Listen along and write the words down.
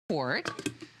quart.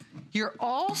 You're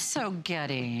also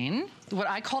getting what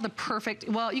I call the perfect,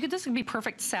 well, this could be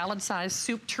perfect salad-sized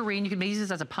soup tureen. You can use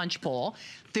this as a punch bowl.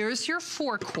 There's your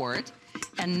 4 quart.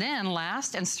 And then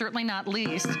last and certainly not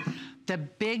least, the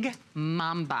big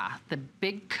mamba, the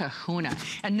big kahuna.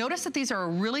 And notice that these are a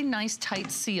really nice tight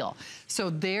seal. So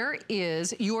there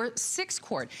is your 6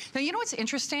 quart. Now, you know what's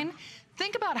interesting?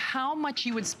 Think about how much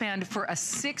you would spend for a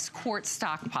 6 quart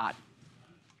stock pot.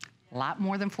 A lot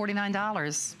more than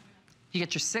 $49. You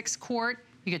get your 6 quart,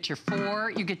 you get your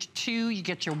 4, you get your 2, you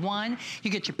get your 1, you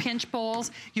get your pinch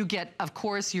bowls, you get, of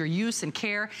course, your use and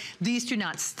care. These do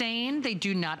not stain, they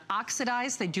do not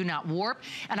oxidize, they do not warp.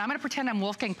 And I'm gonna pretend I'm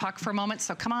Wolfgang Puck for a moment,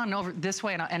 so come on over this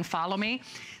way and follow me.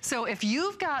 So if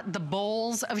you've got the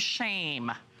bowls of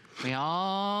shame, we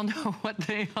all know what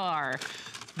they are.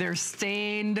 They're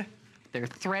stained, they're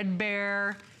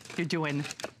threadbare, you're doing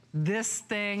this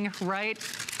thing, right?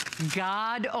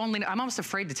 God only, I'm almost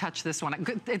afraid to touch this one.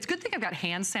 It's a good thing I've got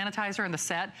hand sanitizer in the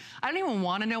set. I don't even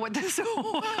want to know what this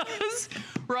was,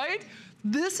 right?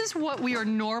 This is what we are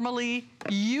normally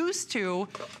used to.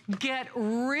 Get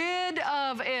rid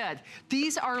of it.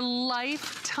 These are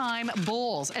lifetime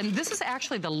bowls. And this is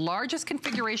actually the largest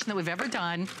configuration that we've ever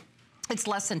done. It's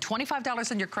less than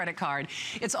 $25 on your credit card.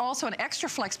 It's also an extra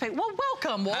flex pay. Well,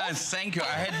 welcome, Wolf. Thank you.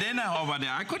 I had dinner over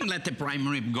there. I couldn't let the prime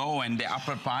rib go and the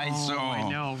apple pie, so... I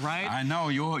know, right? I know,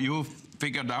 you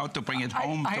figured out to bring it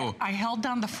home, too. I held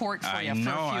down the fort for you for a few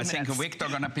minutes. I think Victor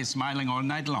gonna be smiling all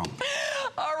night long.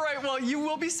 All right, well, you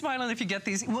will be smiling if you get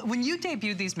these. When you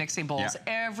debuted these mixing bowls,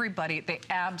 everybody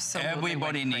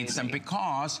needs them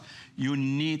because you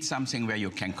need something where you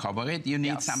can cover it. You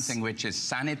need something which is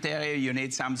sanitary. You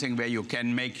need something where you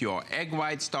can make your egg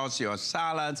whites, toss your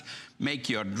salads, make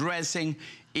your dressing,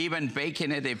 even bake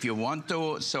in it if you want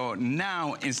to. So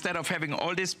now, instead of having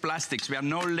all these plastics where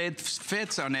no lid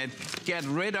fits on it, get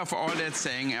rid of all that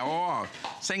thing, or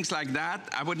things like that.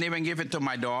 I wouldn't even give it to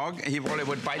my dog. He probably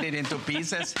would bite it into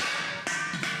pieces.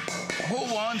 Who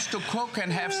wants to cook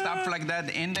and have stuff like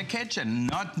that in the kitchen?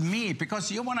 Not me,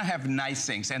 because you want to have nice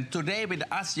things. And today with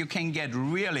us, you can get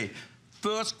really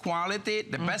first quality,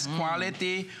 the best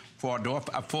quality, for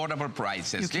affordable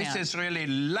prices. This is really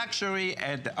luxury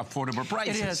at affordable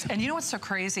prices. It is. And you know what's so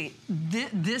crazy?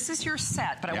 This is your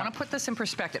set, but I want to put this in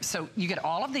perspective. So you get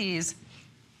all of these,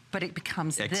 but it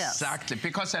becomes this. Exactly,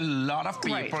 because a lot of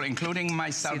people, including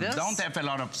myself, don't have a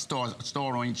lot of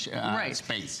storage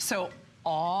space. So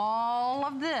all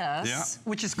of this,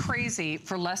 which is crazy,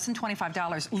 for less than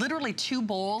 $25. Literally 2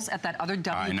 bowls at that other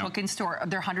W cooking store,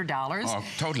 they're $100. Oh,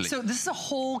 totally. So this is a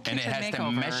whole kitchen makeover. And it has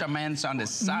the measurements on the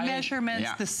side. Measurements,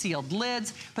 the sealed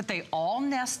lids, but they all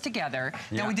nest together.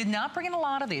 Now, we did not bring in a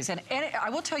lot of these. And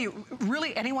I will tell you,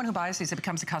 really, anyone who buys these, it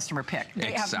becomes a customer pick.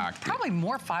 They have probably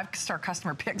more 5-star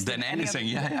customer picks than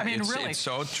anything. I mean, really. It's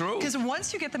so true. Because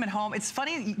once you get them at home, it's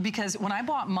funny because when I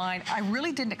bought mine, I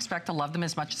really didn't expect to love them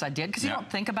as much as I did, because you don't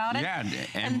think about it.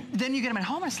 And then you get them at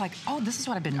home and it's like, oh, this is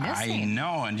what I've been missing. I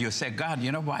know, and you say, God,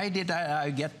 you know, why did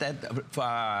I get that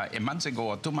a month ago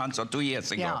or 2 months or 2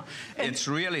 years ago? It's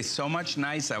really so much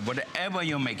nicer. Whatever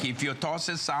you make, if you toss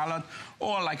a salad,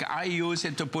 or like I use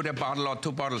it to put a bottle or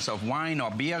 2 bottles of wine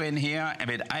or beer in here and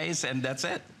with ice, and that's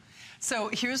it. So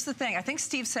here's the thing. I think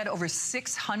Steve said over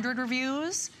 600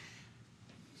 reviews.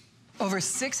 Over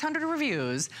 600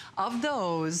 reviews. Of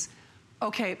those,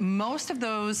 okay, most of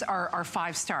those are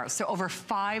 5 stars. So over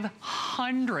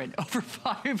 500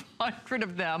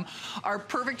 of them are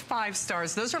perfect 5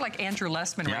 stars. Those are like Andrew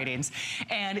Lessman ratings.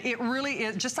 And it really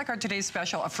is, just like our today's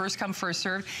special, a first come, first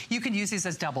served. You can use these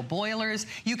as double boilers.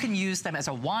 You can use them as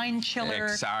a wine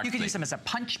chiller. You can use them as a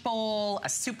punch bowl, a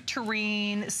soup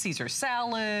tureen, Caesar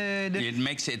salad. It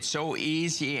makes it so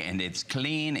easy, and it's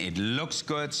clean, it looks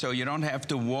good, so you don't have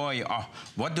to worry, oh,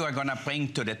 what do I gonna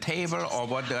bring to the table, or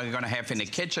what do I gonna have in the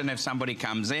kitchen if somebody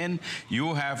comes in?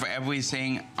 You have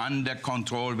everything under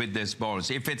control with these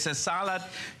bowls. If it's a salad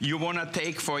you want to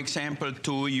take, for example,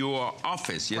 to your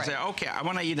office, you say, okay, I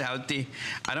want to eat healthy.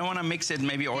 I don't want to mix it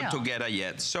maybe all together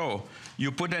yet. So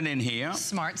you put it in here.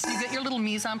 Smart. So you get your little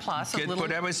mise en place.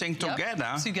 Put everything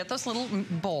together. So you get those little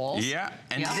bowls.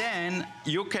 And then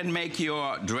you can make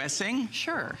your dressing.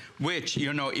 Which,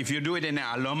 you know, if you do it in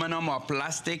aluminum or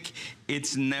plastic,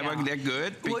 it's never that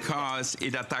good, because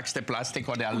it attacks the plastic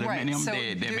or the aluminum,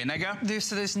 the vinegar.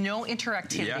 There's no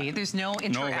interactivity. There's no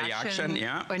interaction.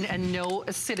 And no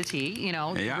acidity, you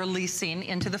know, releasing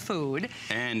into the food.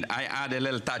 And I add a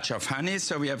little touch of honey,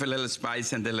 so we have a little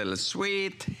spice and a little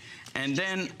sweet. And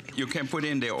then you can put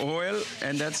in the oil,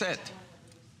 and that's it.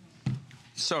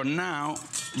 So now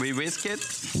we whisk it.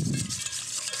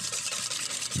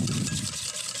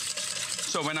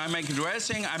 So when I make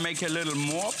dressing, I make a little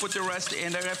more, put the rest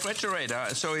in the refrigerator.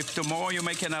 So if tomorrow you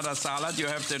make another salad, you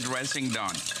have the dressing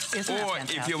done. Or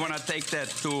if you want to take that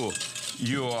to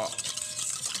your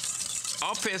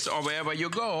office or wherever you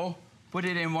go, put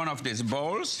it in one of these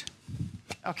bowls.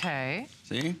 Okay.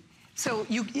 See? So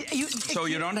you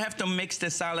don't have to mix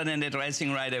the salad and the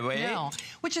dressing right away. No,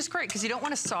 which is great because you don't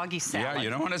want a soggy salad. Yeah, you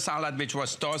don't want a salad which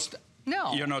was tossed,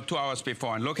 2 hours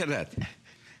before. And look at that.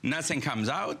 Nothing comes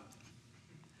out.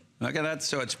 Look at that.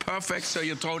 So it's perfect. So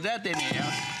you throw that in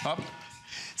here. Up.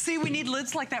 See, we need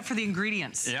lids like that for the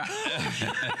ingredients. Yeah.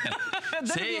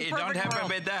 See, you don't have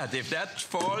with that. If that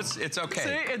falls, it's okay.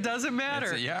 See, it doesn't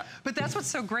matter. Yeah. But that's what's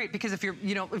so great because if you're,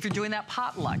 if you're doing that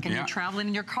potluck and you're traveling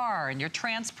in your car and you're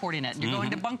transporting it and you're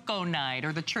going to bunko night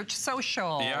or the church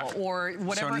social or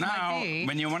whatever it might be. So now,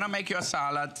 when you want to make your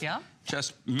salad,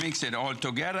 just mix it all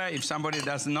together. If somebody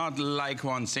does not like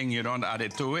one thing, you don't add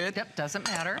it to it. Yep, doesn't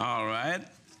matter. All right.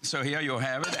 So here you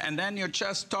have it, and then you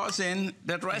just toss in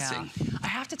the dressing. Yeah. I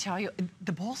have to tell you,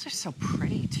 the bowls are so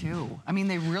pretty, too. I mean,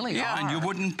 they really are. Yeah, and you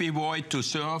wouldn't be worried to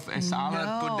serve a salad,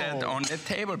 put that on the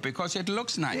table, because it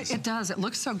looks nice. It does. It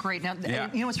looks so great. Now,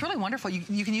 you know, it's really wonderful.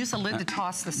 You can use the lid to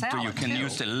toss the salad, You can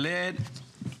use the lid.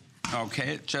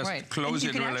 Okay, just close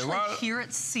it really well. You can actually hear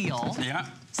it seal. Yeah.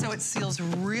 So it seals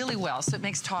really well, so it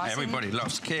makes tossing. Everybody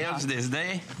loves scales this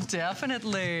day.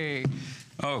 Definitely.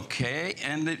 Okay,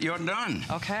 and you're done.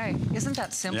 Okay, isn't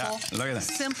that simple? Yeah, look at that.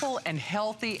 Simple and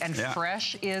healthy and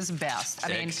fresh is best. I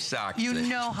mean, you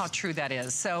know how true that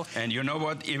is. So. And you know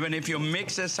what? Even if you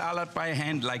mix a salad by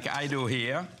hand like I do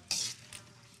here,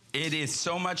 it is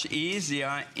so much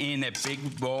easier in a big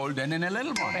bowl than in a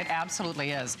little one. It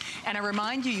absolutely is. And I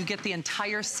remind you, you get the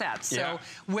entire set. So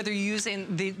whether you're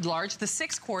using the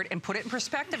 6-quart, and put it in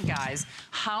perspective, guys,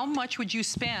 how much would you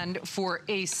spend for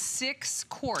a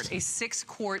 6-quart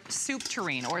soup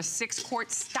tureen or a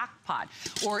 6-quart stock pot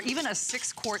or even a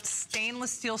 6-quart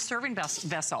stainless steel serving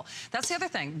vessel? That's the other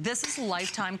thing. This is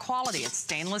lifetime quality. It's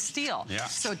stainless steel. Yeah.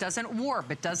 So it doesn't warp,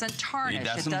 it doesn't tarnish,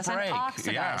 it doesn't break.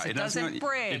 oxidize, it doesn't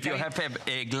break. If you have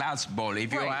a glass bowl,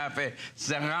 if you have a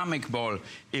ceramic bowl,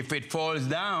 if it falls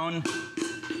down,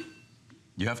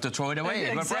 you have to throw it away.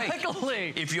 It will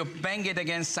break. If you bang it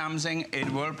against something,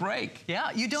 it will break. Yeah,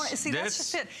 you don't see. That's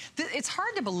just it. It's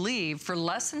hard to believe for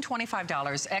less than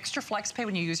 $25 extra flex pay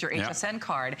when you use your HSN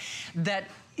card that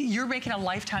you're making a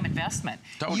lifetime investment.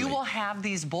 Totally. You will have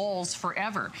these bowls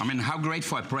forever. I mean, how great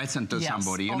for a present to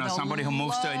somebody. You know, somebody who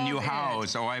moves to a new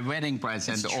house or a wedding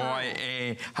present or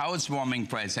a housewarming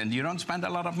present. You don't spend a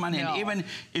lot of money. And even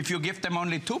if you give them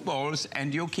only 2 bowls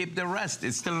and you keep the rest,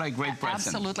 it's still a great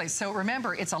present. Absolutely. So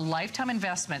remember, it's a lifetime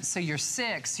investment. So your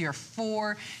 6, your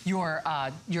 4, your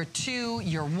 2,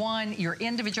 your 1, your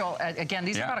individual. Again,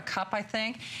 these are about a cup, I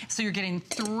think. So you're getting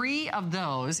 3 of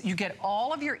those. You get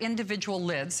all of your individual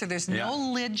lids. So there's no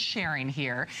lid sharing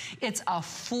here. It's a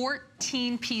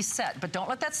 14-piece set, but don't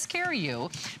let that scare you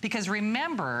because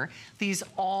remember, these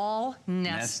all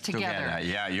nest together.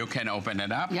 Yeah, you can open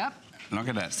it up. Yep. Look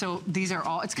at that. So these are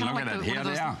all, it's kind of like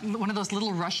one of those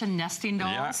little Russian nesting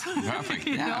dolls. Yeah,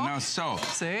 perfect. So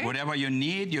whatever you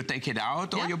need, you take it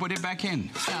out or you put it back in.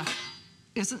 Yeah.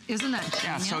 Isn't that genius?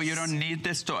 Yeah, so you don't need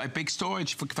a big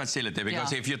storage facility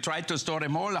because if you try to store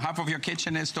them all, half of your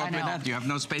kitchen is stored with that. You have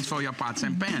no space for your pots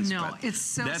and pans. No, it's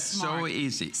so that's smart. so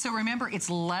easy. So remember, it's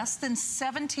less than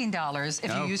 $17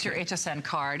 if you use your HSN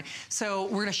card. So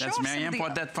we're going to show That's Marianne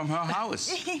bought that from her house.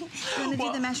 You want to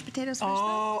do the mashed potatoes first?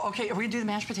 Oh, okay. Are we going to do the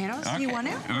mashed potatoes? Do you want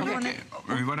it?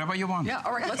 Whatever you want. Yeah,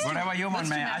 all right. Whatever you want,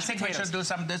 man. I think we should do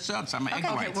some dessert, some egg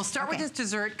whites. Okay, we'll start with this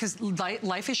dessert because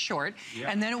life is short,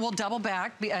 and then we'll double back.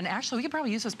 And actually, we could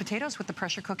probably use those potatoes with the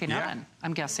pressure cooking oven,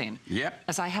 I'm guessing. Yep.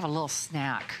 As I have a little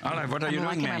snack. All right, what are you doing, Marianne? I'm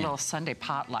liking my little Sunday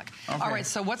potluck. All right,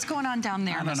 so what's going on down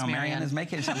there, I don't know. Marianne Marianne is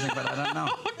making something, but I don't know.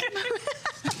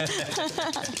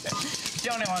 She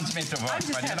only wants me to work,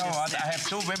 but you know what? I have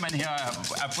 2 women here.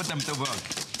 I put them to work.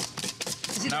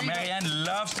 Now, Marianne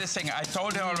loves this thing. I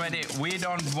told her already, we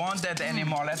don't want that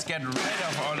anymore. Let's get rid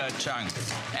of all that junk.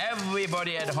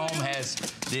 Everybody at home has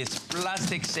these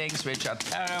plastic things which are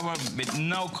terrible, with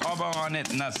no cover on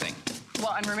it, nothing.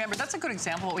 Well, and remember, that's a good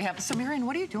example of what we have. So, Marianne,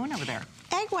 what are you doing over there?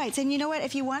 Egg whites. And you know what?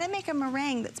 If you want to make a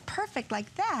meringue that's perfect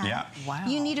like that,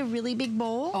 you need a really big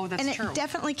bowl. Oh, that's true. And it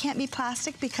definitely can't be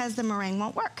plastic because the meringue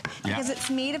won't work. Because it's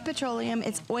made of petroleum,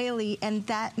 it's oily, and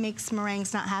that makes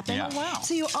meringues not happen. Oh, wow.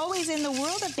 So you always, in the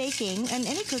world of baking and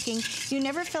any cooking, you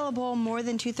never fill a bowl more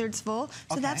than 2/3 full.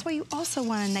 So that's why you also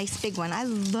want a nice big one. I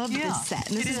love this set,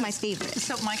 and this is my favorite.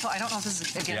 So, Michael, I don't know if this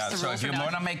is against the rules so if you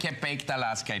want to make a baked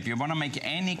Alaska, if you want to make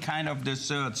any kind of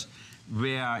desserts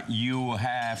where you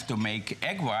have to make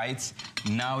egg whites,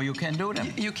 now you can do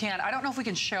them. You can. I don't know if we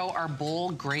can show our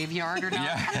bowl graveyard or not.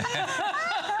 Yeah.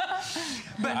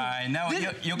 But I know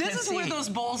you this can is see where those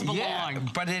bowls belong. Yeah,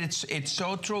 but it's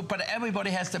so true. But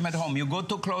everybody has them at home. You go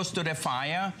too close to the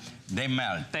fire, they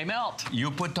melt. They melt. You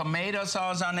put tomato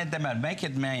sauce on it, they melt. Make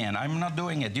it, Marianne. I'm not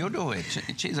doing it. You do it.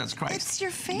 Jesus Christ. It's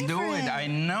your favorite. Do it. I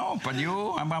know, but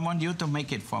I want you to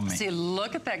make it for me. See,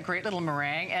 look at that great little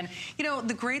meringue. And, you know,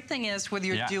 the great thing is whether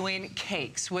you're doing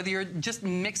cakes, whether you're just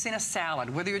mixing a salad,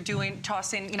 whether you're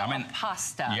tossing, a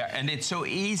pasta. Yeah, and it's so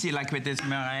easy, like with this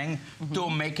meringue, to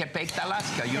make a baked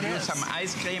Alaska. You do some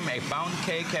ice cream, a pound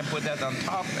cake, and put that on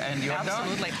top, and you're done.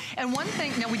 Absolutely. And one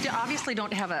thing, now we obviously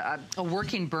don't have a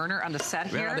working burner on the set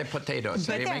here. Where are the potatoes?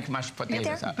 They make mashed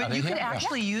potatoes. But you could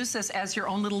actually use this as your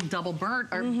own little double burn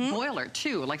or boiler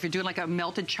too. Like if you're doing like a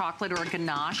melted chocolate or a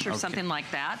ganache or something like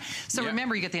that. So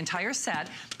remember, you get the entire set,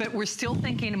 but we're still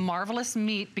thinking marvelous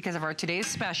meat because of our today's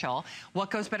special.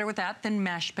 What goes better with that than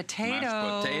mashed potatoes?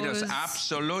 Mashed potatoes,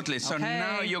 absolutely. So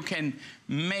now you can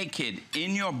make it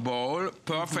in your bowl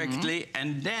perfectly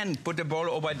and then put the bowl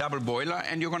over a double boiler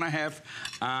and you're gonna have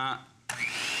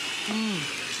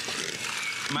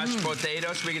mashed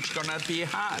potatoes, which is gonna be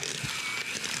hot.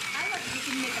 I love you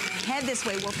can make them ahead this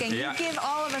way, Wolfgang. You give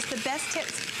all of us the best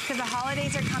tips because the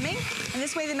holidays are coming, and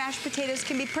this way the mashed potatoes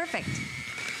can be perfect.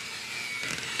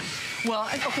 Well,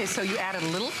 okay, so you add a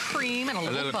little cream and a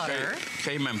little butter.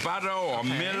 Cream and butter or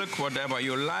milk, whatever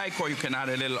you like, or you can add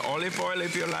a little olive oil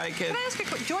if you like it. Can I ask you a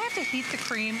quick, do I have to heat the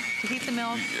cream, to heat the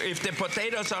milk? If the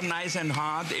potatoes are nice and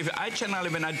hard, generally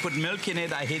when I put milk in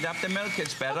it, I heat up the milk,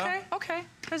 it's better. Okay.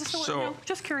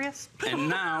 Just curious. And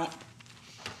now,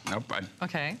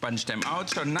 I punch them out.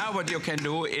 So now what you can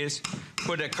do is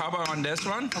put a cover on this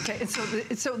one. Okay, and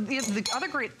so the other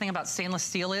great thing about stainless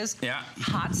steel is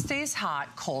hot stays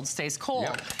hot, cold stays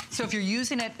cold. So if you're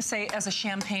using it, say, as a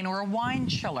champagne or a wine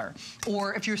chiller,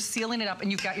 or if you're sealing it up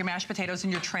and you've got your mashed potatoes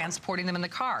and you're transporting them in the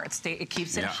car, it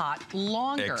keeps it hot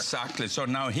longer. Exactly. So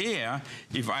now here,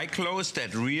 if I close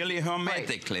that really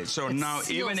hermetically, so now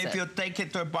even if you take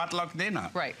it to a potluck dinner.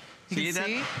 See that?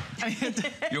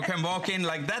 You can walk in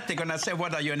like that. They're going to say,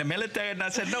 what, are you in the military? And I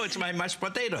said, no, it's my mashed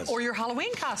potatoes. Or your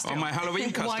Halloween costume. Or my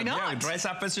Halloween costume. Why not? Yeah, dress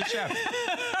up as a chef.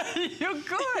 You're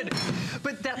good.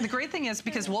 But the great thing is,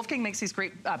 because Wolfgang makes these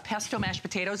great pesto mashed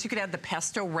potatoes, you could add the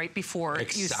pesto right before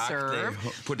you serve.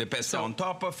 Put the pesto on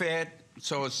top of it.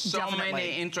 So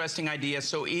many interesting ideas,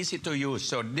 so easy to use.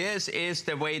 So this is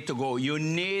the way to go. You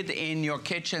need in your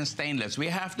kitchen stainless. We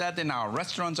have that in our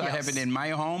restaurants. I have it in my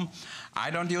home. I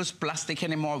don't use plastic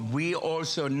anymore. We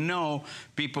also know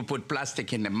people put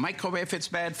plastic in the microwave. It's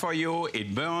bad for you.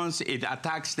 It burns. It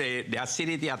attacks the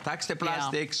acidity, attacks the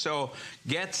plastic. So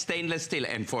get stainless steel.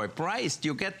 And for a price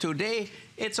you get today,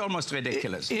 it's almost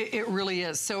ridiculous. It really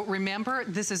is. So remember,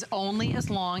 this is only as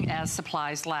long as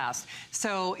supplies last.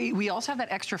 So we also have that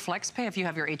extra flex pay if you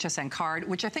have your HSN card,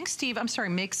 which I think, Steve,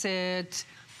 makes it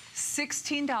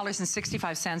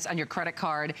 $16.65 on your credit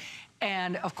card.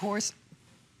 And of course,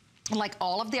 like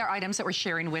all of our items that we're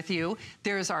sharing with you,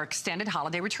 there's our extended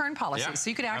holiday return policy. So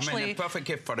you could actually... a perfect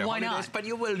gift for the holidays, but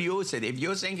you will use it. If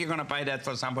you think you're going to buy that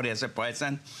for somebody as a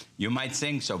present, you might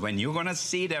think so. When you're going to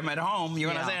see them at home,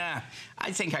 you're going to say,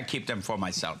 I think I keep them for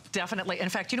myself. Definitely. In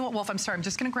fact, you know what, Wolf? I'm sorry. I'm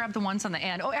just going to grab the ones on the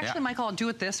end. Oh, actually, Michael, I'll do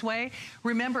it this way.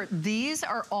 Remember, these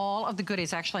are all of the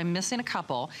goodies. Actually, I'm missing a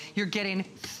couple. You're getting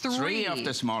three of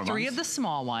the small ones. Three of the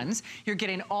small ones. You're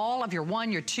getting all of your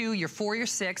 1, your 2, your 4, your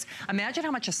 6. Imagine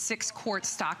how much a 6-quart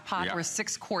stock pot or a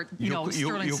 6-quart, sterling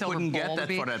silver bowl. You couldn't get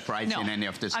that for that price in any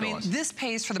of the stores. I mean, this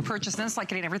pays for the purchase, and it's like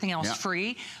getting everything else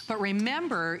free. But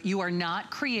remember, you are not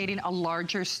creating a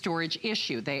larger storage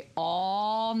issue. They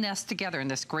all nest together in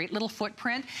this great little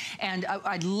footprint. And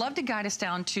I'd love to guide us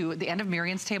down to the end of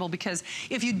Marianne's table, because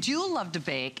if you do love to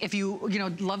bake, if you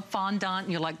love fondant,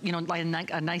 and you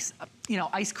like a nice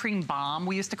ice cream bomb,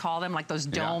 we used to call them, like those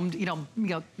domed,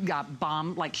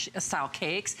 bomb like style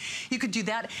cakes. You could do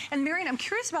that. And Marianne, I'm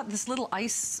curious about this little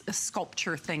ice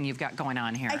sculpture thing you've got going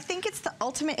on here. I think it's the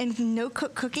ultimate in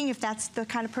no-cook cooking, if that's the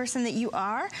kind of person that you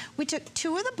are. We took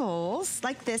 2 of the bowls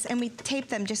like this, and we taped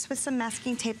them just with some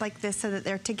masking tape like this so that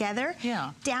they're together.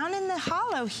 Down in the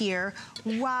hollow here,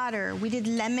 water. We did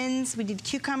lemons, we did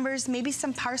cucumbers, maybe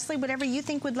some parsley, whatever you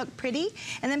think would look pretty,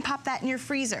 and then pop that in your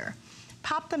freezer.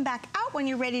 pop them back out when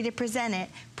you're ready to present it,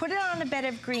 put it on a bed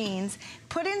of greens,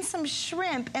 put in some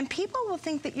shrimp, and people will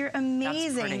think that you're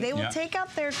amazing. They will take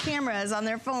out their cameras on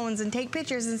their phones and take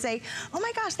pictures and say, oh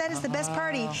my gosh, that is the best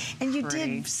party. And you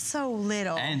did so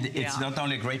little. And it's not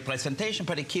only a great presentation,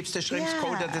 but it keeps the shrimps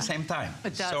cold at the same time.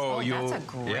 It does. So that's a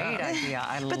great idea.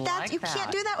 I like that. You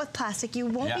can't do that with plastic. You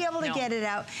won't be able to get it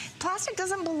out. Plastic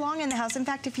doesn't belong in the house. In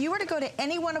fact, if you were to go to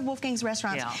any one of Wolfgang's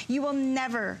restaurants, you will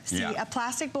never see a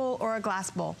plastic bowl or a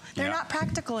glass bowl. They're not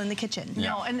practical in the kitchen.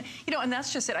 No, and and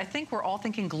that's just it. I think we're all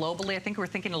thinking globally. I think we're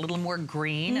thinking a little more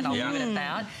green, and I'll leave it at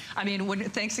that. I mean,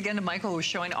 thanks again to Michael, who was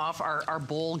showing off our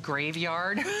bowl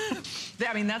graveyard.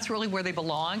 I mean, that's really where they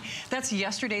belong. That's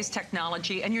yesterday's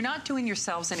technology, and you're not doing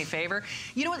yourselves any favor.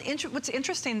 You know what's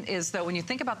interesting is, though, when you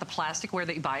think about the plasticware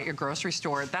that you buy at your grocery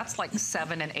store, that's like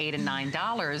 $7 and $8 and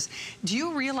 $9. Do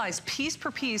you realize piece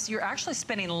per piece, you're actually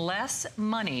spending less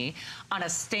money on a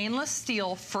stainless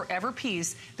steel forever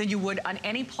piece than you would on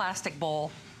any plastic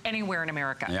bowl anywhere in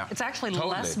America. It's actually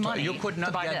less money. You could not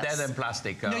to buy get this. that in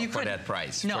plastic for that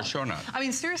price. No. For sure not. I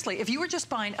mean, seriously, if you were just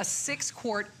buying a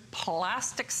 6-quart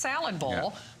plastic salad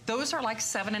bowl, those are like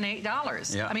 $7 and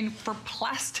 $8. I mean, for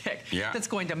plastic that's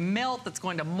going to melt, that's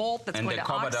going to molt, that's going to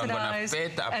oxidize. And the cover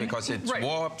doesn't fit up because it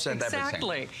warps and everything.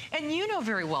 Exactly. And you know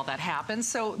very well that happens.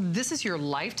 So this is your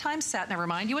lifetime set. Now,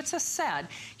 remind you, it's a set.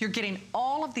 You're getting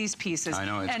all of these pieces. I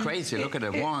know, it's crazy. Look at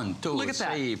it. 1, 2,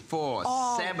 3, 4,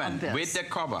 7 with the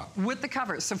cover. With the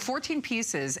cover. So 14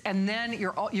 pieces, and then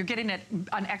you're getting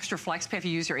an extra flex pay if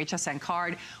you use your HSN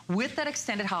card with that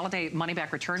extended holiday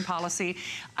money-back return policy.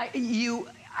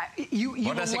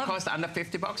 What does it cost? Under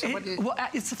 $50? Well,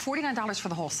 it's $49 for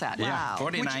the whole set. Yeah,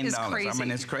 $49. Which is crazy. I mean,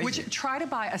 it's crazy. Which, try to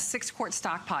buy a 6-quart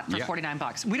stock pot for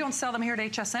 $49. We don't sell them here at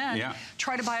HSN.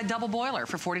 Try to buy a double boiler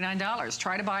for $49.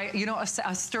 Try to buy,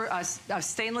 a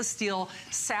stainless steel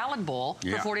salad bowl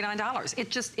for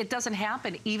 $49. It doesn't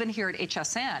happen even here at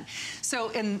HSN. So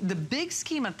in the big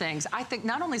scheme of things, I think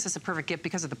not only is this a perfect gift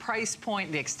because of the price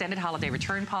point, the extended holiday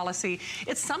return policy,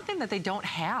 it's something that they don't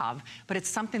have, but it's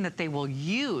something that they will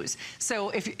use. So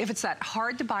if it's that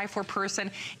hard to buy for a person,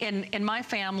 in my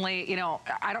family,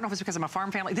 I don't know if it's because I'm a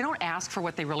farm family, they don't ask for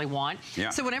what they really want.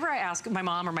 So whenever I ask my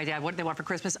mom or my dad what they want for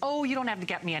Christmas, oh, you don't have to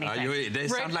get me anything. They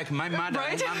sound like my mother.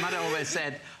 My mother always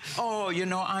said, oh,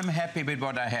 I'm happy with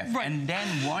what I have. And then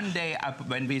one day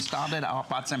when we started our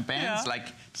pots and pans, like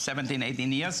 17,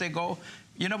 18 years ago,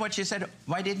 you know what she said?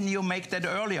 Why didn't you make that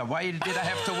earlier? Why did I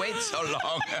have to wait so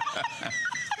long?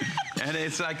 And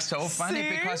it's like so funny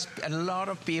because a lot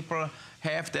of people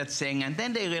have that thing and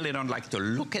then they really don't like to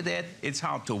look at it. It's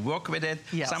hard to work with it.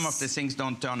 Some of the things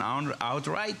don't turn out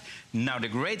right. Now, the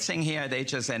great thing here at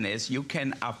HSN is you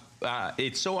can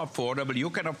it's so affordable.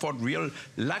 You can afford real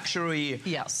luxury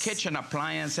kitchen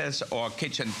appliances or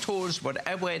kitchen tools,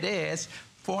 whatever it is,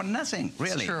 for nothing,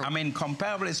 really. I mean,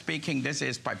 comparably speaking, this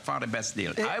is by far the best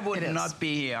deal. I would not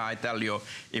be here, I tell you,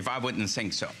 if I wouldn't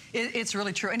think so. It's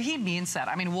really true, and he means that.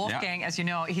 I mean, Wolfgang, as you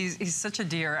know, he's such a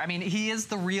dear. I mean, he is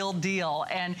the real deal,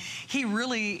 and he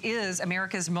really is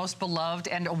America's most beloved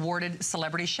and awarded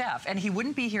celebrity chef, and he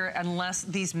wouldn't be here unless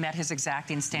these met his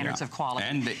exacting standards of quality.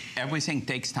 And everything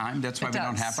takes time. That's why we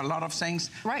don't have a lot of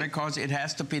things, because it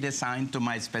has to be designed to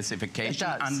my specification.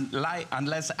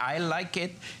 Unless I like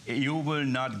it, you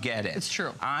will not get it. It's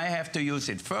true. I have to use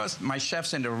it first. My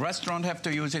chefs in the restaurant have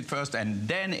to use it first, and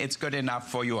then it's good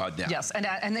enough for you out there. Yes,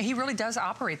 and he really does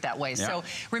operate that way. So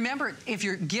remember, if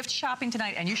you're gift shopping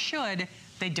tonight, and you should,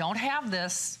 they don't have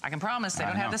this. I can promise they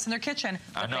don't have this in their kitchen.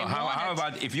 I know. How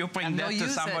about if you bring that to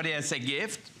somebody as a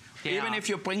gift? Even if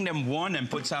you bring them one and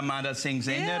put some other things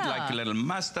in it, like a little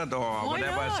mustard or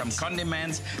whatever, some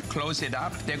condiments, close it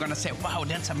up, they're going to say, wow,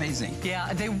 that's amazing.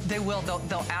 Yeah, they will.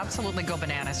 They'll absolutely go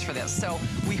bananas for this. So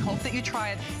we hope that you try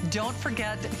it. Don't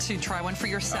forget to try one for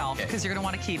yourself because you're going to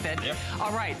want to keep it.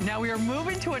 All right, now we are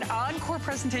moving to an encore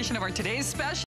presentation of our today's special.